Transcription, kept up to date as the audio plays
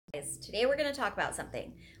guys. Today we're going to talk about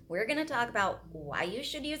something. We're going to talk about why you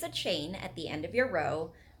should use a chain at the end of your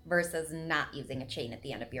row versus not using a chain at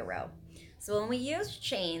the end of your row. So when we use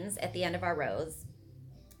chains at the end of our rows,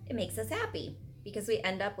 it makes us happy because we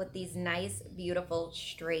end up with these nice, beautiful,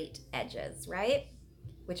 straight edges, right?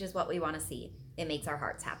 Which is what we want to see. It makes our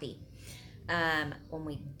hearts happy. When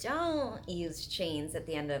we don't use chains at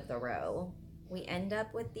the end of the row, we end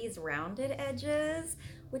up with these rounded edges,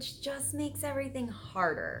 which just makes everything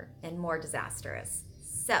harder and more disastrous.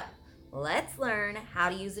 So let's learn how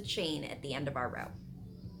to use a chain at the end of our row.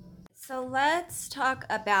 So let's talk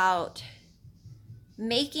about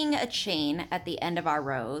making a chain at the end of our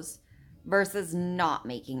rows versus not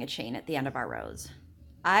making a chain at the end of our rows.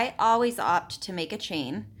 I always opt to make a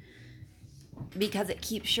chain because it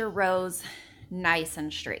keeps your rows nice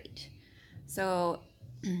and straight. So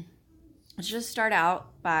let's just start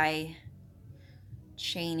out by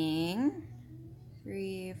chaining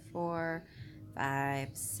 3, 4, 5,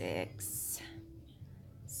 6,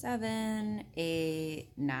 7, 8,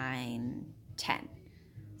 9, 10.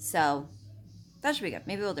 So that should be good.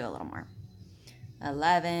 Maybe we'll do a little more.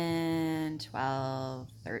 11, 12,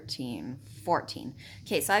 13, 14.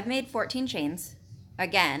 Okay, so I've made 14 chains.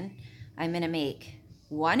 Again, I'm going to make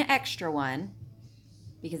one extra one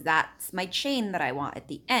because that's my chain that I want at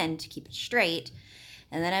the end to keep it straight.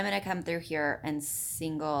 And then I'm going to come through here and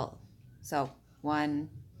single, so 1,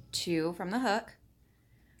 2 from the hook.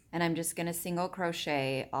 And I'm just going to single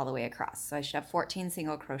crochet all the way across. So I should have 14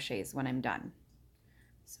 single crochets when I'm done.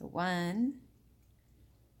 So 1,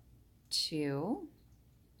 2,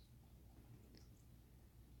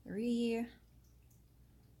 3,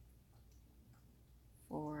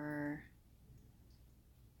 4,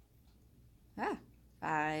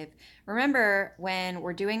 5. Remember, when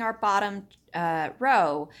we're doing our bottom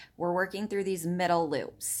row, we're working through these middle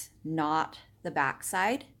loops, not the back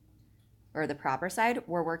side or the proper side.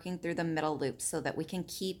 We're working through the middle loops so that we can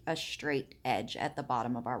keep a straight edge at the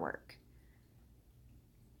bottom of our work.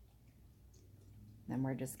 Then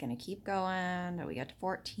we're just going to keep going until we get to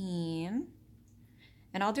 14.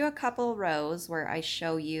 And I'll do a couple rows where I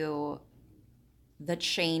show you the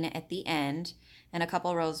chain at the end and a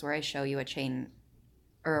couple rows where I show you a chain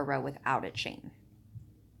or a row without a chain.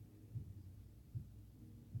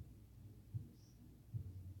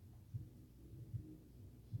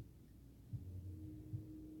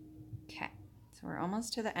 Okay, so we're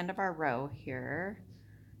almost to the end of our row here.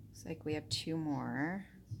 Looks like we have 2 more.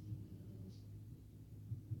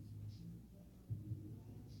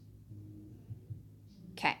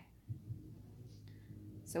 Okay,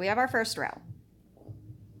 so we have our first row.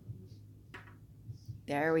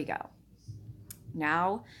 There we go.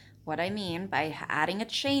 Now, what I mean by adding a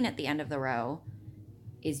chain at the end of the row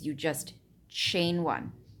is you just chain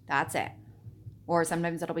 1. That's it. Or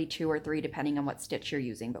sometimes it'll be 2 or 3 depending on what stitch you're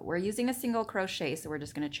using. But we're using a single crochet, so we're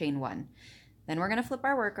just going to chain 1. Then we're going to flip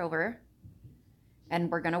our work over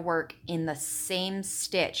and we're going to work in the same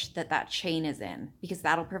stitch that that chain is in because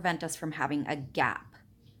that'll prevent us from having a gap.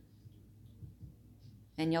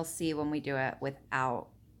 And you'll see when we do it without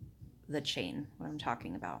the chain what I'm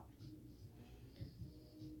talking about.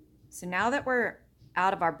 So now that we're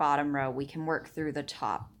out of our bottom row, we can work through the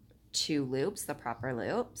top 2 loops, the proper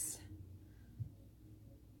loops,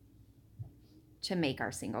 to make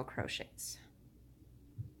our single crochets.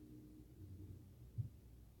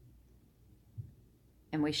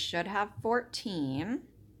 And we should have 14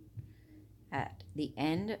 at the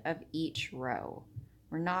end of each row.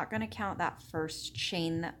 We're not going to count that first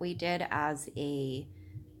chain that we did as a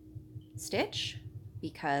stitch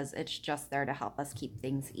because it's just there to help us keep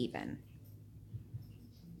things even.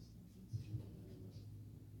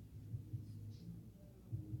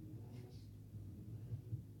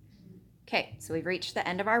 Okay, so we've reached the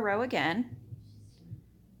end of our row again.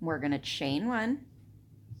 We're going to chain 1,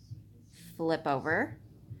 flip over,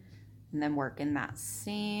 and then work in that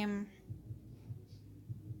same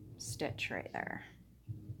stitch right there.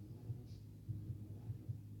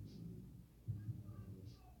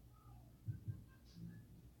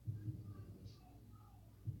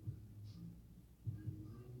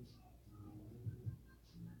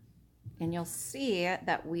 And you'll see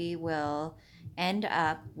that we will end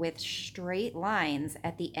up with straight lines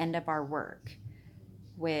at the end of our work,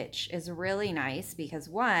 which is really nice because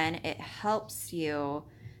 1, it helps you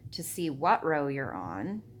to see what row you're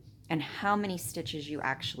on and how many stitches you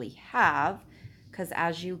actually have, because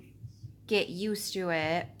as you get used to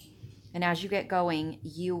it and as you get going,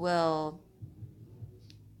 you will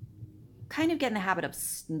kind of get in the habit of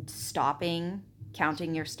stopping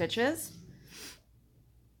counting your stitches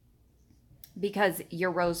because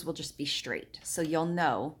your rows will just be straight. So you'll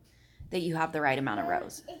know that you have the right amount of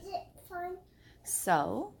rows. Is it fun?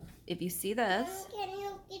 So if you see this, Can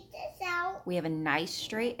you get this out? we have a nice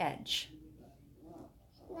straight edge.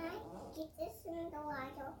 Can I get this in the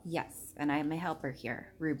water? Yes, and I have my helper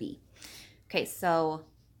here, Ruby. Okay, so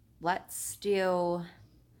let's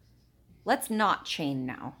not chain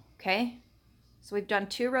now, okay? So we've done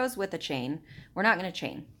 2 rows with a chain. We're not gonna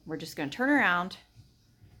chain. We're just gonna turn around,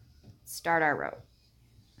 start our row.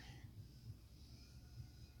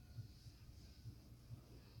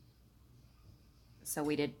 So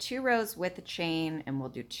we did 2 rows with a chain, and we'll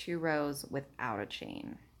do 2 rows without a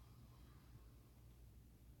chain.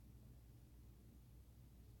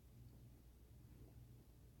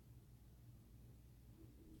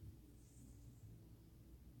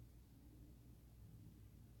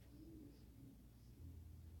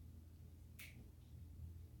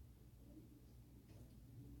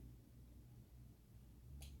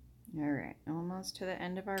 All right, almost to the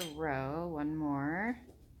end of our row. One more.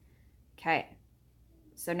 Okay,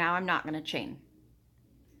 so now I'm not going to chain,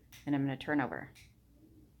 and I'm going to turn over.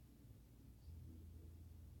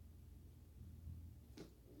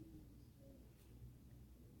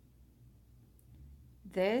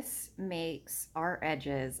 This makes our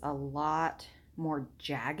edges a lot more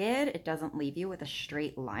jagged. It doesn't leave you with a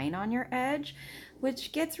straight line on your edge,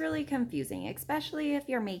 which gets really confusing, especially if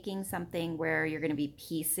you're making something where you're going to be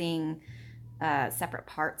piecing separate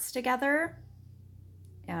parts together.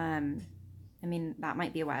 I mean, that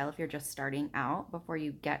might be a while if you're just starting out before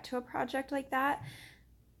you get to a project like that,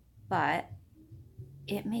 but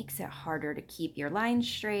it makes it harder to keep your lines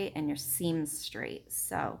straight and your seams straight.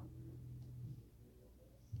 So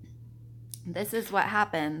this is what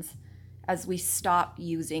happens as we stop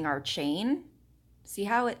using our chain. See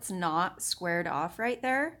how it's not squared off right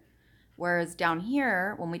there? Whereas down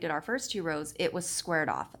here, when we did our first 2 rows, it was squared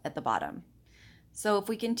off at the bottom. So if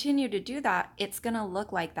we continue to do that, it's gonna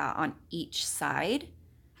look like that on each side,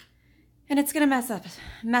 and it's gonna mess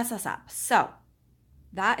us up. So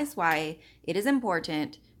that is why it is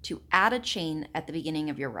important to add a chain at the beginning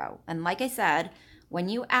of your row. And like I said, when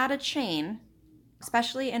you add a chain,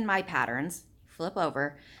 especially in my patterns, flip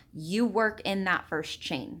over, you work in that first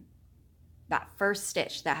chain, that first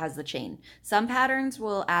stitch that has the chain. Some patterns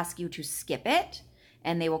will ask you to skip it,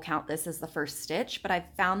 and they will count this as the first stitch, but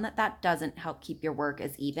I've found that that doesn't help keep your work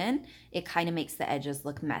as even. It kind of makes the edges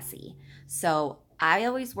look messy. So I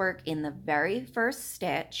always work in the very first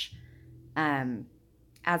stitch as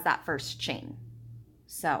that first chain.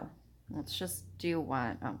 So let's just do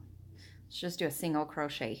let's just do a single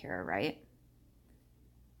crochet here, right?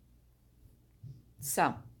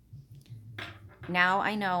 So now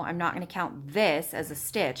I know I'm not going to count this as a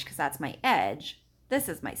stitch because that's my edge. This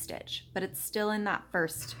is my stitch, but it's still in that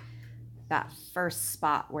first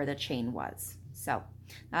spot where the chain was. So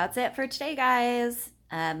that's it for today, guys.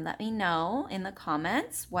 Let me know in the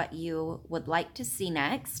comments what you would like to see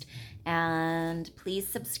next, and please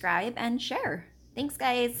subscribe and share. Thanks,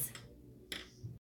 guys.